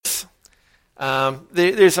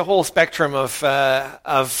There's a whole spectrum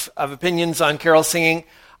of opinions on carol singing.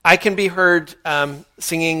 I can be heard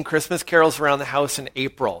singing Christmas carols around the house in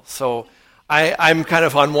April. So I'm kind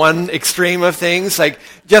of on one extreme of things. Like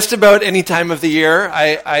just about any time of the year,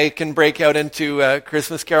 I can break out into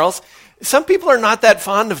Christmas carols. Some people are not that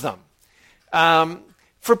fond of them.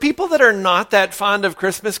 For people that are not that fond of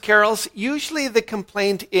Christmas carols, usually the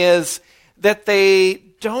complaint is that they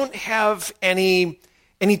don't have any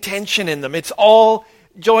tension in them. It's all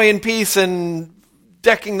joy and peace and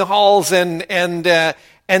decking the halls, and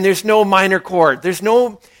there's no minor chord. There's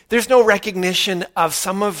no recognition of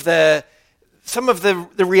some of the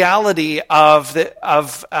reality of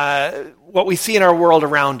what we see in our world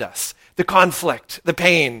around us, the conflict, the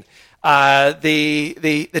pain,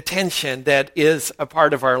 the tension that is a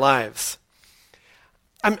part of our lives.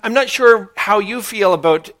 I'm not sure how you feel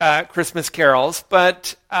about Christmas carols,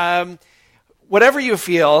 but whatever you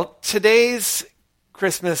feel, today's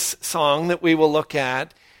Christmas song that we will look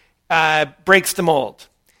at breaks the mold.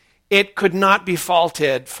 It could not be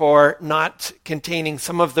faulted for not containing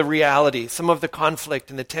some of the reality, some of the conflict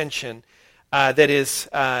and the tension that is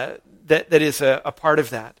a part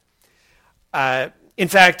of that. In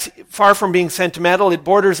fact, far from being sentimental, it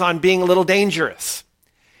borders on being a little dangerous.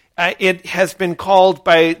 It has been called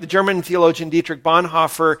by the German theologian Dietrich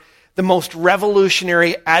Bonhoeffer the most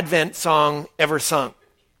revolutionary Advent song ever sung.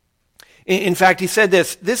 In fact, he said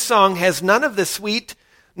this song has none of the sweet,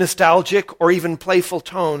 nostalgic, or even playful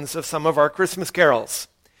tones of some of our Christmas carols.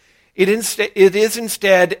 It is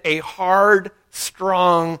instead a hard,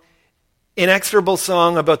 strong, inexorable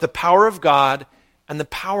song about the power of God and the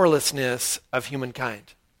powerlessness of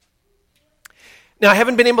humankind. Now, I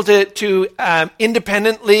haven't been able to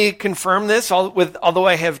independently confirm this, although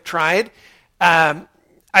I have tried.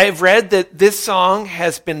 I have read that this song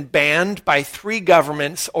has been banned by 3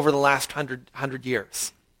 governments over the last 100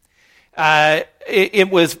 years. It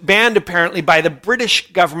was banned apparently by the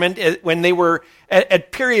British government when they were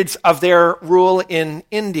at periods of their rule in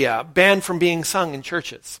India, banned from being sung in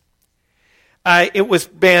churches. It was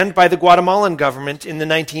banned by the Guatemalan government in the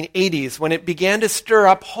 1980s when it began to stir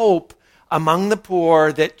up hope among the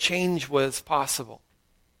poor that change was possible.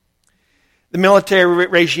 The military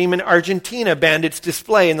regime in Argentina banned its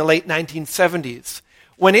display in the late 1970s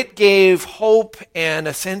when it gave hope and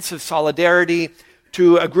a sense of solidarity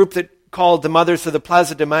to a group that called the Mothers of the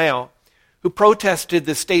Plaza de Mayo, who protested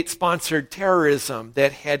the state-sponsored terrorism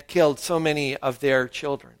that had killed so many of their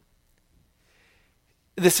children.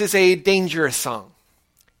 This is a dangerous song.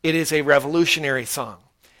 It is a revolutionary song.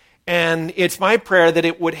 And it's my prayer that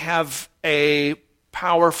it would have a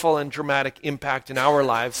powerful and dramatic impact in our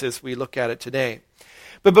lives as we look at it today.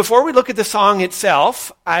 But before we look at the song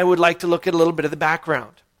itself, I would like to look at a little bit of the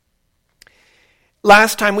background.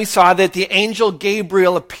 Last time we saw that the angel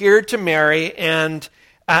Gabriel appeared to Mary and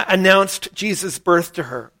announced Jesus' birth to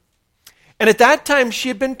her. And at that time she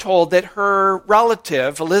had been told that her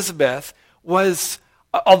relative, Elizabeth,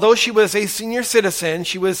 although she was a senior citizen,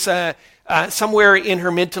 she was somewhere in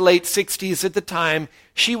her mid to late 60s at the time,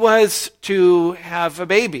 she was to have a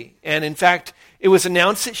baby. And in fact, it was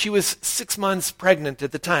announced that she was 6 months pregnant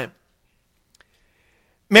at the time.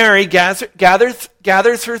 Mary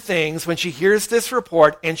gathers her things when she hears this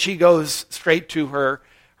report, and she goes straight to her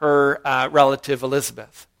relative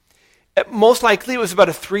Elizabeth. Most likely it was about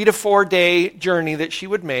a 3 to 4 day journey that she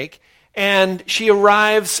would make, and she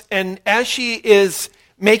arrives, and as she is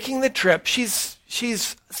making the trip, she's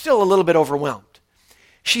still a little bit overwhelmed.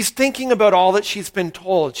 She's thinking about all that she's been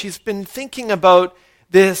told. She's been thinking about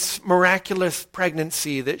this miraculous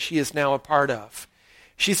pregnancy that she is now a part of.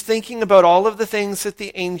 She's thinking about all of the things that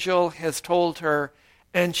the angel has told her,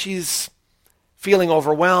 and she's feeling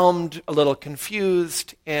overwhelmed, a little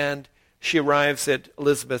confused, and she arrives at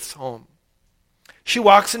Elizabeth's home. She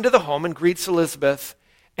walks into the home and greets Elizabeth,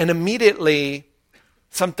 and immediately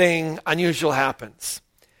something unusual happens.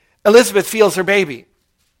 Elizabeth feels her baby.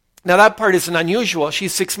 Now that part isn't unusual.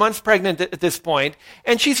 She's 6 months pregnant at this point,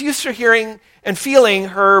 and she's used to hearing and feeling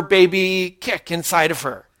her baby kick inside of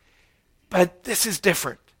her. But this is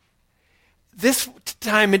different. This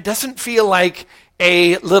time it doesn't feel like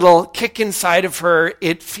a little kick inside of her.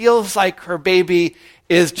 It feels like her baby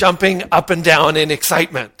is jumping up and down in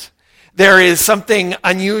excitement. There is something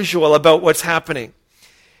unusual about what's happening.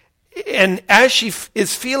 And as she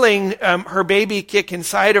is feeling her baby kick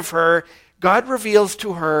inside of her, God reveals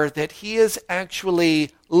to her that he is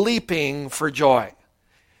actually leaping for joy.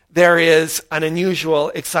 There is an unusual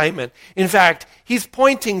excitement. In fact, he's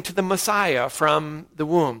pointing to the Messiah from the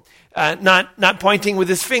womb. not pointing with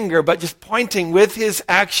his finger, but just pointing with his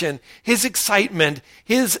action. His excitement,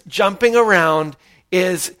 his jumping around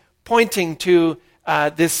is pointing to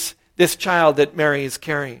this child that Mary is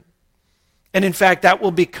carrying. And in fact, that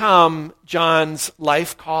will become John's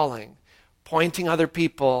life calling, pointing other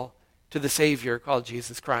people to the Savior called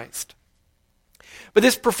Jesus Christ. But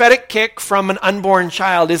this prophetic kick from an unborn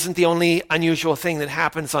child isn't the only unusual thing that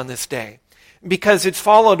happens on this day, because it's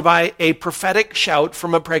followed by a prophetic shout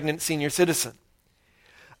from a pregnant senior citizen.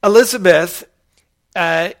 Elizabeth,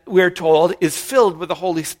 we're told, is filled with the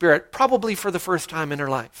Holy Spirit, probably for the first time in her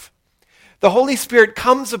life. The Holy Spirit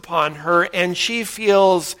comes upon her, and she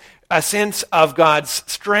feels a sense of God's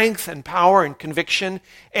strength and power and conviction,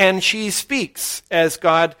 and she speaks as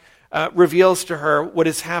God reveals to her what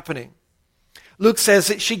is happening. Luke says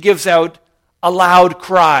that she gives out a loud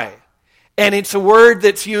cry, and it's a word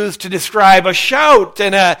that's used to describe a shout,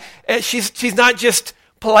 and she's not just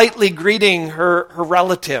politely greeting her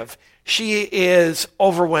relative. She is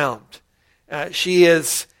overwhelmed. She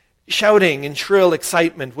is shouting in shrill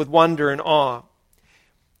excitement with wonder and awe.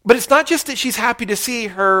 But it's not just that she's happy to see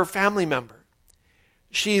her family member.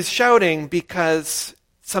 She's shouting because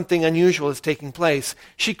something unusual is taking place.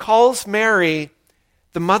 She calls Mary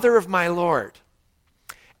the mother of my Lord.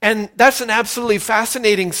 And that's an absolutely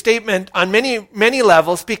fascinating statement on many, many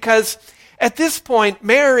levels, because at this point,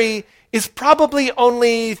 Mary is probably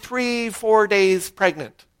only 3-4 days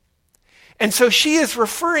pregnant. And so she is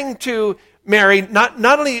referring to Mary, not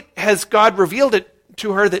only has God revealed it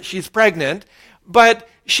to her that she's pregnant, but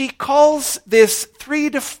she calls this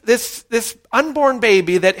unborn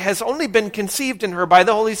baby that has only been conceived in her by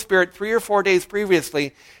the Holy Spirit 3 or 4 days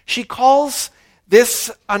previously, she calls this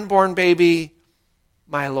unborn baby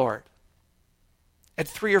my Lord at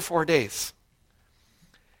 3 or 4 days.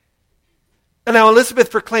 And now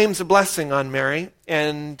Elizabeth proclaims a blessing on Mary,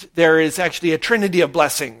 and there is actually a trinity of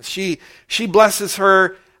blessings. She blesses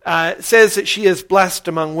her, says that she is blessed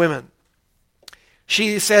among women.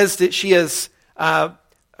 She says that she is the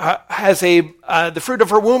fruit of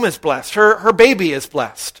her womb is blessed. Her baby is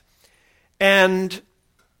blessed. And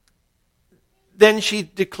then she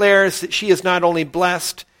declares that she is not only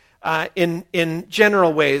blessed in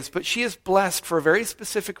general ways, but she is blessed for a very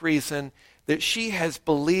specific reason, that she has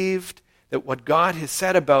believed that what God has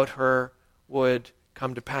said about her would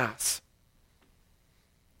come to pass.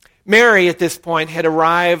 Mary, at this point, had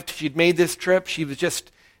arrived. She'd made this trip. She was just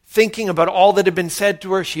thinking about all that had been said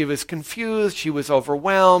to her. She was confused. She was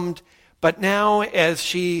overwhelmed. But now, as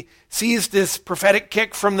she sees this prophetic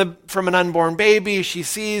kick from an unborn baby, she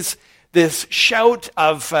sees this shout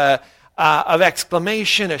of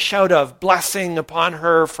exclamation, a shout of blessing upon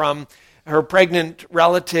her from her pregnant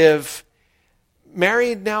relative.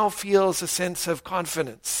 Mary now feels a sense of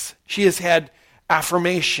confidence. She has had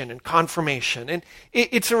affirmation and confirmation. And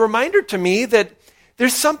it's a reminder to me that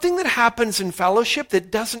there's something that happens in fellowship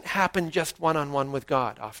that doesn't happen just one-on-one with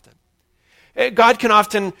God often. God can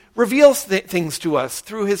often reveal things to us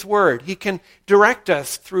through His Word. He can direct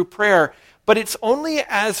us through prayer. But it's only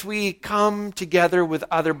as we come together with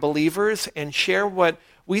other believers and share what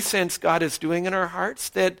we sense God is doing in our hearts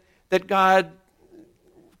that God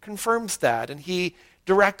confirms that, and He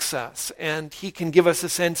directs us, and He can give us a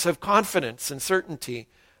sense of confidence and certainty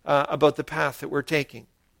about the path that we're taking.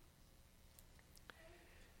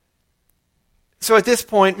 So at this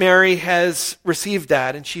point, Mary has received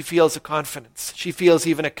that, and she feels a confidence. She feels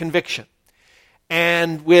even a conviction.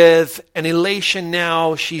 And with an elation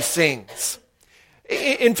now, she sings.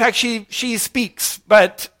 In fact, she speaks,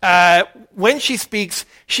 but when she speaks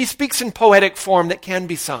in poetic form that can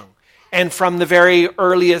be sung. And from the very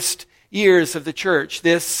earliest years of the church,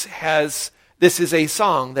 this is a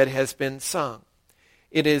song that has been sung.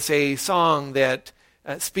 It is a song that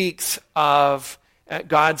speaks of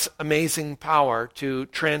God's amazing power to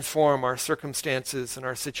transform our circumstances and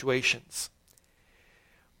our situations.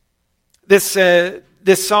 This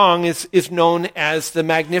song is known as the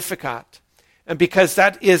Magnificat, and because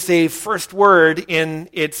that is the first word in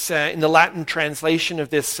the Latin translation of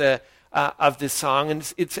this song,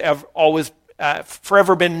 and it's always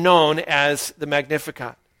forever been known as the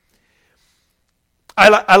Magnificat.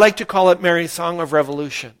 I like to call it Mary's Song of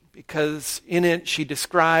Revolution, because in it she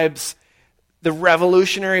describes the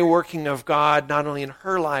revolutionary working of God, not only in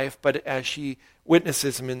her life, but as she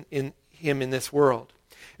witnesses him in this world.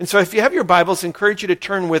 And so if you have your Bibles, I encourage you to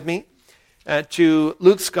turn with me to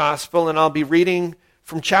Luke's Gospel, and I'll be reading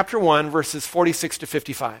from chapter 1, verses 46 to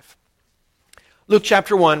 55. Luke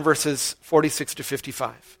chapter 1, verses 46 to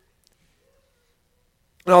 55.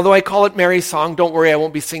 And although I call it Mary's Song, don't worry, I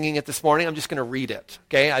won't be singing it this morning. I'm just going to read it,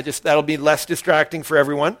 okay? That'll be less distracting for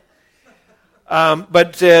everyone.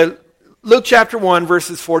 But Luke chapter 1,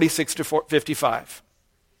 verses 46 to 55.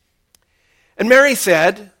 And Mary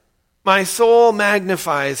said, "My soul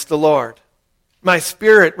magnifies the Lord. My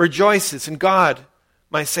spirit rejoices in God,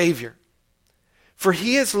 my Savior. For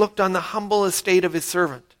he has looked on the humble estate of his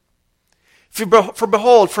servant. For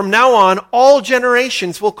behold, from now on, all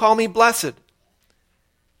generations will call me blessed.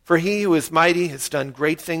 For he who is mighty has done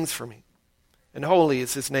great things for me, and holy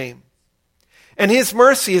is his name. And his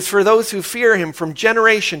mercy is for those who fear him from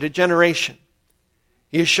generation to generation.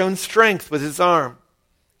 He has shown strength with his arm.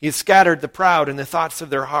 He has scattered the proud in the thoughts of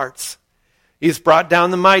their hearts. He has brought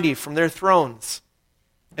down the mighty from their thrones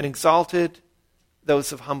and exalted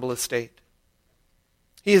those of humble estate.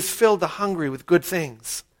 He has filled the hungry with good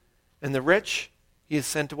things, and the rich he has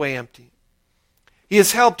sent away empty. He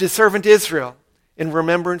has helped his servant Israel in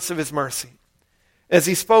remembrance of his mercy, as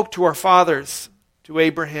he spoke to our fathers, to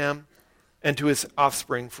Abraham, and to his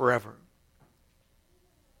offspring forever."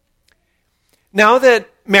 Now that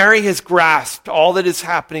Mary has grasped all that is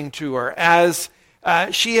happening to her, as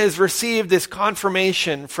she has received this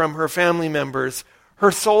confirmation from her family members,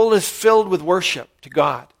 her soul is filled with worship to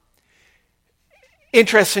God.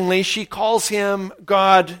 Interestingly, she calls him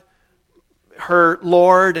God, her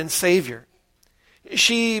Lord and Savior.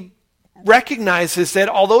 She recognizes that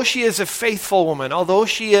although she is a faithful woman, although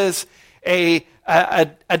she is a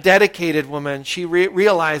dedicated woman, she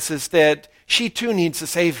realizes that she too needs a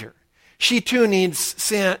Savior. She too needs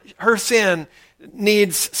sin. Her sin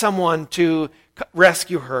needs someone to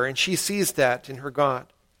rescue her, and she sees that in her God.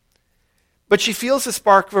 But she feels a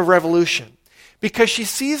spark of a revolution because she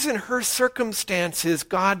sees in her circumstances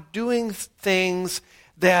God doing things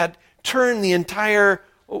that turn the entire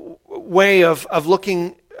way of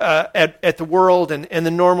looking at the world and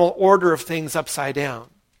the normal order of things upside down.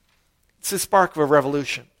 It's a spark of a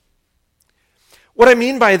revolution. What I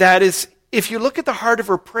mean by that is, if you look at the heart of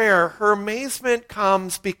her prayer, her amazement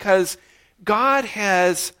comes because God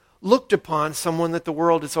has looked upon someone that the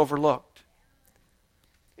world has overlooked.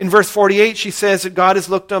 In verse 48, she says that God has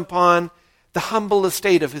looked upon the humble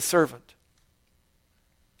estate of his servant.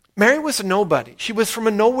 Mary was a nobody. She was from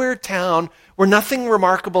a nowhere town where nothing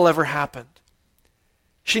remarkable ever happened.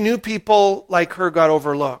 She knew people like her got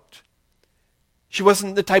overlooked. She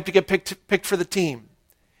wasn't the type to get picked for the team.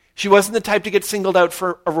 She wasn't the type to get singled out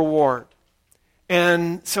for a reward.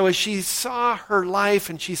 And so as she saw her life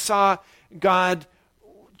and she saw God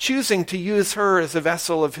choosing to use her as a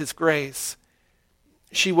vessel of his grace,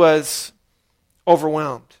 she was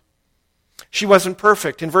overwhelmed. She wasn't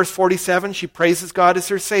perfect. In verse 47, she praises God as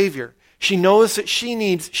her Savior. She knows that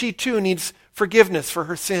she too needs forgiveness for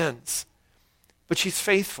her sins. But she's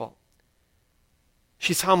faithful.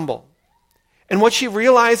 She's humble. And what she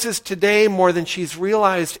realizes today more than she's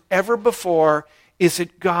realized ever before is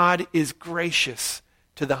that God is gracious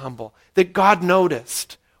to the humble. That God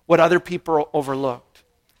noticed what other people overlooked.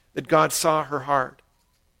 That God saw her heart.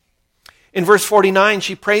 In verse 49,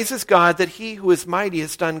 she praises God that he who is mighty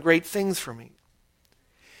has done great things for me.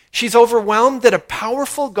 She's overwhelmed that a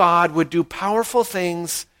powerful God would do powerful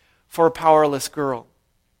things for a powerless girl.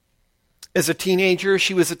 As a teenager,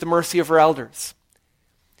 she was at the mercy of her elders.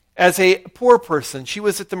 As a poor person, she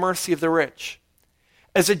was at the mercy of the rich.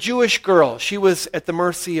 As a Jewish girl, she was at the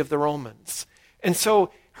mercy of the Romans. And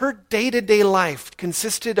so her day-to-day life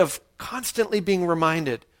consisted of constantly being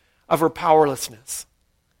reminded of her powerlessness.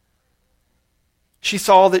 She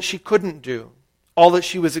saw all that she couldn't do, all that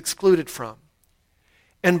she was excluded from.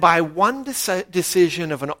 And by one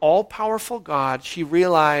decision of an all-powerful God, she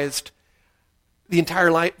realized the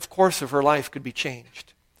entire course of her life could be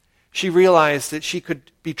changed. She realized that she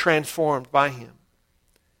could be transformed by him.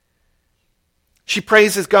 She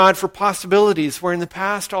praises God for possibilities where in the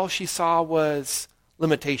past all she saw was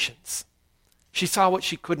limitations. She saw what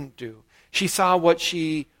she couldn't do. She saw what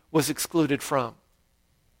she was excluded from.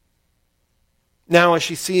 Now, as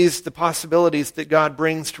she sees the possibilities that God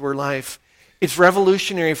brings to her life, it's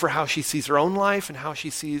revolutionary for how she sees her own life and how she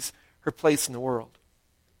sees her place in the world.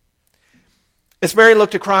 As Mary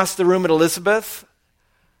looked across the room at Elizabeth,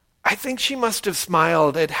 I think she must have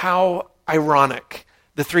smiled at how ironic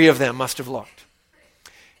the three of them must have looked.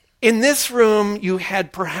 In this room, you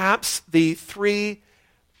had perhaps the three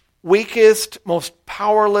weakest, most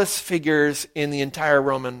powerless figures in the entire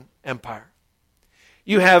Roman Empire.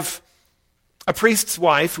 You have a priest's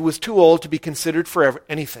wife who was too old to be considered for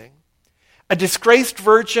anything, a disgraced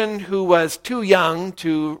virgin who was too young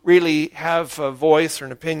to really have a voice or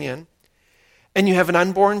an opinion, and you have an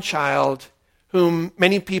unborn child whom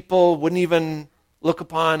many people wouldn't even look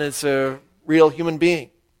upon as a real human being.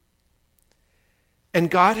 And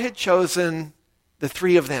God had chosen the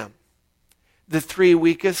three of them, the three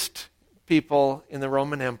weakest people in the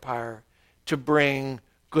Roman Empire to bring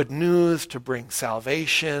good news, to bring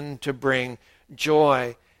salvation, to bring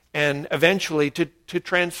joy, and eventually to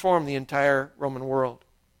transform the entire Roman world.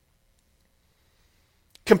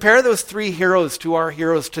 Compare those three heroes to our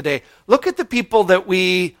heroes today. Look at the people that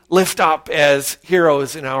we lift up as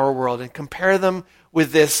heroes in our world and compare them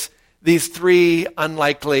with these three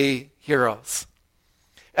unlikely heroes.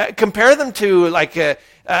 Compare them to like a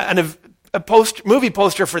movie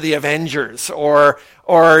poster for the Avengers or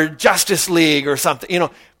Justice League or something.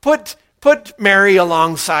 Put Mary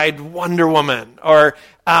alongside Wonder Woman, or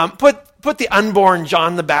put the unborn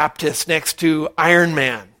John the Baptist next to Iron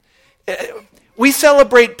Man. We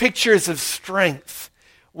celebrate pictures of strength.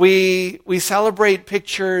 We celebrate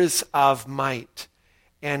pictures of might.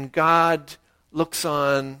 And God looks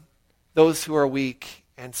on those who are weak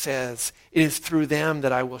and says, it is through them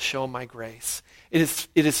that I will show my grace. It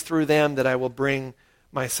is through them that I will bring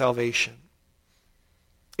my salvation.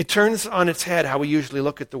 It turns on its head how we usually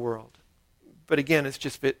look at the world. But again, it's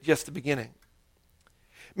just the beginning.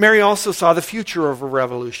 Mary also saw the future of a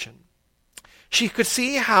revolution. She could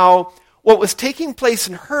see how what was taking place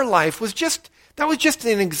in her life was just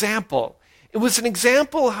an example. It was an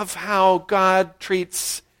example of how God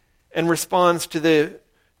treats and responds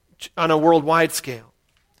on a worldwide scale.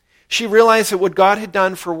 She realized that what God had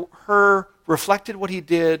done for her reflected what he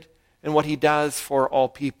did and what he does for all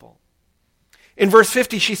people. In verse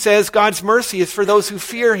 50, she says, God's mercy is for those who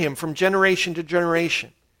fear him from generation to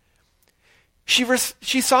generation.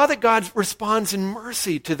 She saw that God responds in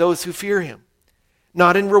mercy to those who fear him,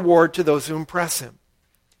 not in reward to those who impress him.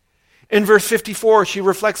 In verse 54, she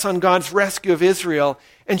reflects on God's rescue of Israel,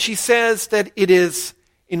 and she says that it is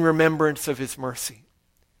in remembrance of his mercy.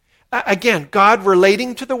 Again, God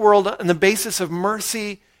relating to the world on the basis of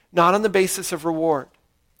mercy, not on the basis of reward.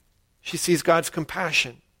 She sees God's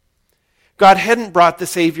compassion. God hadn't brought the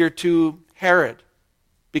Savior to Herod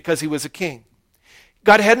because he was a king.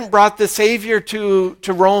 God hadn't brought the Savior to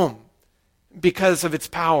Rome because of its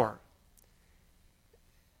power.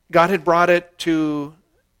 God had brought it to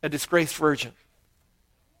a disgraced virgin.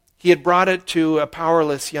 He had brought it to a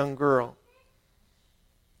powerless young girl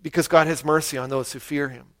because God has mercy on those who fear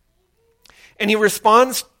him. And he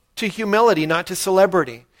responds to humility, not to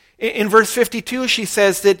celebrity. In verse 52, she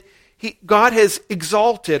says that God has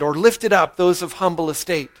exalted or lifted up those of humble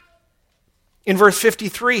estate. In verse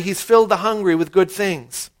 53, he's filled the hungry with good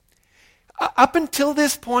things. Up until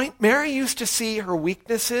this point, Mary used to see her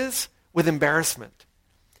weaknesses with embarrassment.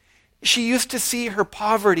 She used to see her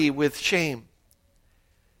poverty with shame.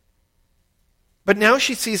 But now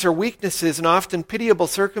she sees her weaknesses and often pitiable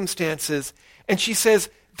circumstances, and she says,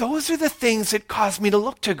 those are the things that cause me to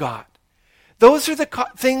look to God. Those are the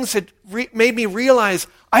things that made me realize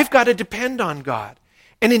I've got to depend on God.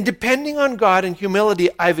 And in depending on God in humility,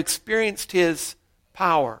 I've experienced his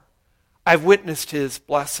power. I've witnessed his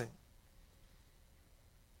blessing.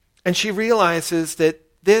 And she realizes that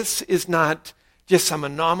this is not just some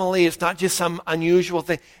anomaly. It's not just some unusual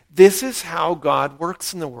thing. This is how God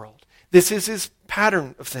works in the world. This is his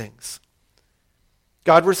pattern of things.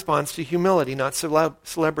 God responds to humility, not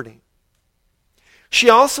celebrity. She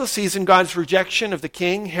also sees in God's rejection of the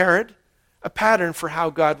king, Herod, a pattern for how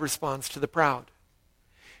God responds to the proud.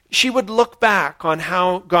 She would look back on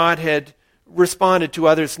how God had responded to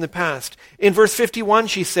others in the past. In verse 51,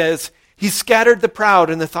 she says, he scattered the proud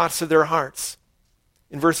in the thoughts of their hearts.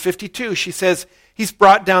 In verse 52, she says, he's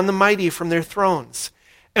brought down the mighty from their thrones.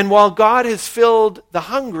 And while God has filled the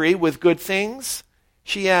hungry with good things,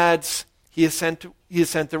 she adds, he has sent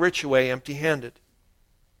the rich away empty-handed.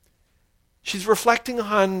 She's reflecting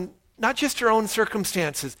on not just her own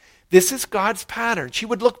circumstances. This is God's pattern. She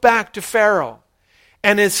would look back to Pharaoh.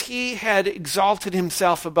 And as he had exalted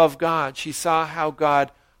himself above God, she saw how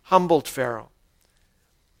God humbled Pharaoh.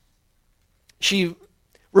 She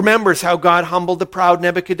remembers how God humbled the proud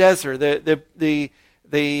Nebuchadnezzar, the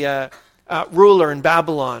ruler in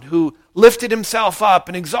Babylon, who lifted himself up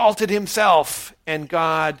and exalted himself, and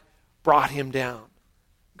God brought him down.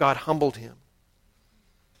 God humbled him.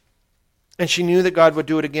 And she knew that God would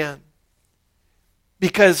do it again.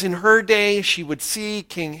 Because in her day, she would see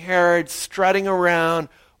King Herod strutting around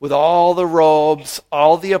with all the robes,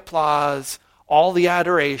 all the applause, all the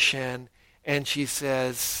adoration, and she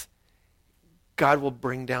says, God will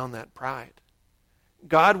bring down that pride.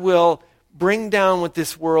 God will bring down what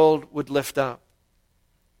this world would lift up.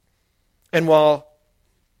 And while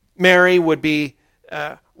Mary would be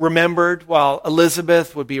remembered, while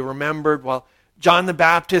Elizabeth would be remembered, while John the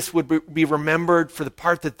Baptist would be remembered for the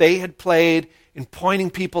part that they had played in pointing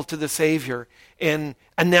people to the Savior, in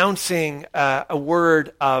announcing a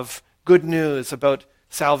word of good news about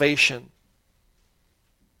salvation.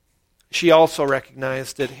 She also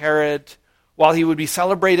recognized that Herod, while he would be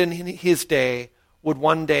celebrated in his day, would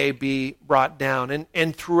one day be brought down.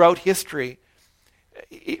 And throughout history,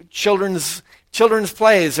 children's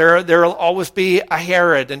plays, there will always be a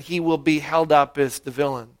Herod, and he will be held up as the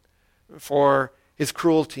villain for his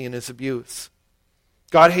cruelty and his abuse.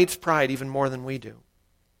 God hates pride even more than we do.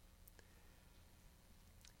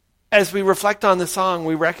 As we reflect on the song,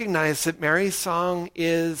 we recognize that Mary's song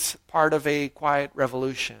is part of a quiet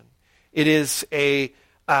revolution. It is a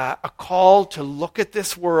call to look at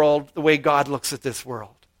this world the way God looks at this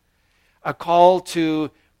world. A call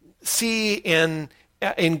to see in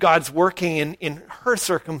God's working in her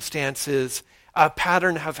circumstances a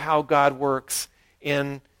pattern of how God works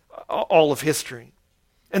in all of history.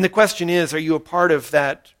 And the question is, are you a part of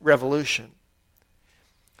that revolution?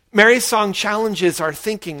 Mary's song challenges our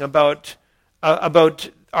thinking about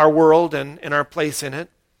our world and our place in it.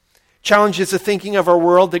 Challenges the thinking of our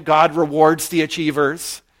world that God rewards the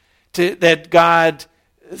achievers, that God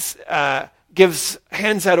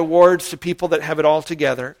hands out awards to people that have it all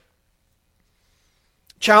together.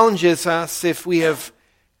 Challenges us if we have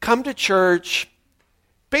come to church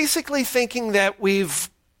basically thinking that we've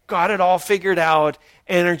got it all figured out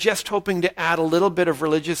and are just hoping to add a little bit of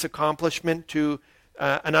religious accomplishment to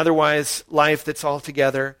an otherwise life that's all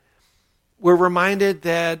together. We're reminded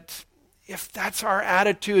that if that's our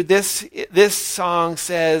attitude, this song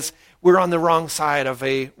says we're on the wrong side of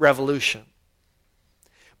a revolution.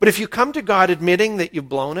 But if you come to God admitting that you've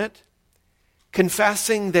blown it,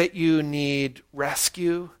 confessing that you need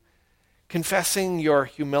rescue, confessing your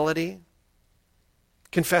humility,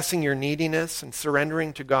 confessing your neediness and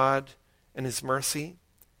surrendering to God and His mercy,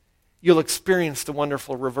 you'll experience the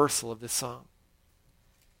wonderful reversal of this song.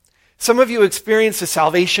 Some of you experience the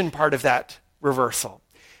salvation part of that reversal.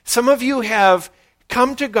 Some of you have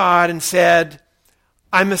come to God and said,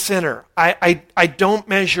 I'm a sinner. I don't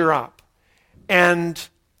measure up. And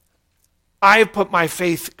I have put my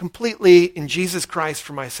faith completely in Jesus Christ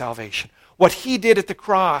for my salvation. What He did at the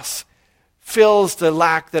cross fills the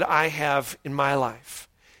lack that I have in my life.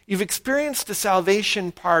 You've experienced the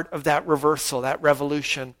salvation part of that reversal, that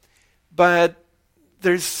revolution, but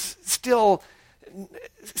there's still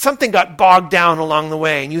something got bogged down along the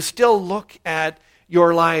way, and you still look at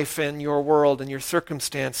your life and your world and your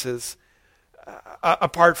circumstances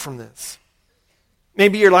apart from this.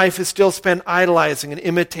 Maybe your life is still spent idolizing and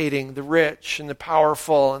imitating the rich and the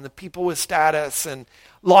powerful and the people with status and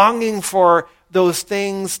longing for those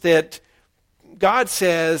things that God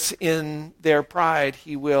says in their pride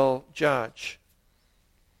He will judge.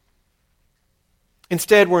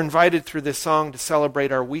 Instead, we're invited through this song to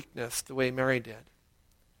celebrate our weakness the way Mary did.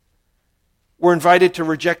 We're invited to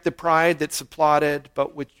reject the pride that's applauded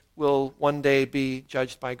but which will one day be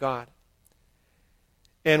judged by God.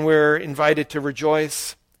 And we're invited to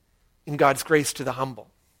rejoice in God's grace to the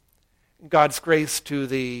humble, God's grace to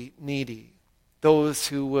the needy, those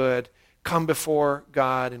who would come before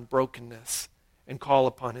God in brokenness and call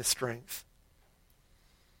upon His strength.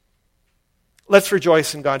 Let's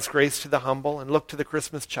rejoice in God's grace to the humble and look to the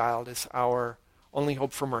Christmas child as our only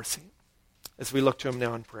hope for mercy as we look to Him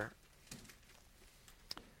now in prayer.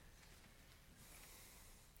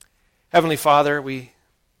 Heavenly Father, we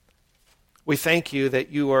thank You that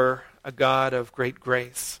You are a God of great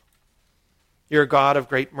grace. You're a God of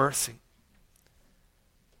great mercy.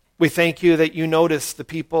 We thank You that You notice the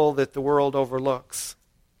people that the world overlooks.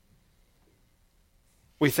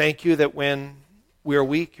 We thank You that when we are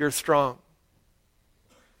weak, You're strong.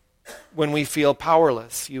 When we feel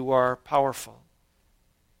powerless, You are powerful.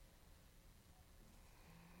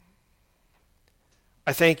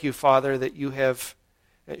 I thank You, Father, that You have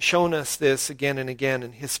shown us this again and again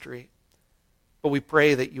in history. But we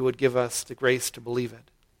pray that You would give us the grace to believe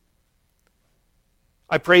it.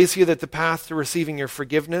 I praise You that the path to receiving Your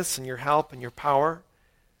forgiveness and Your help and Your power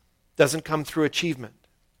doesn't come through achievement,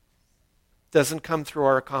 doesn't come through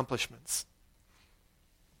our accomplishments,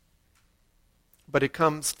 but it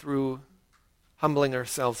comes through humbling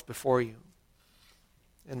ourselves before You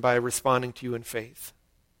and by responding to You in faith.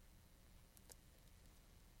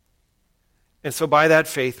 And so by that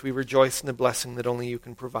faith, we rejoice in the blessing that only You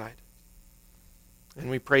can provide. And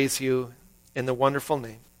we praise You in the wonderful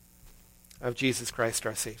name of Jesus Christ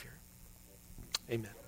our Savior. Amen.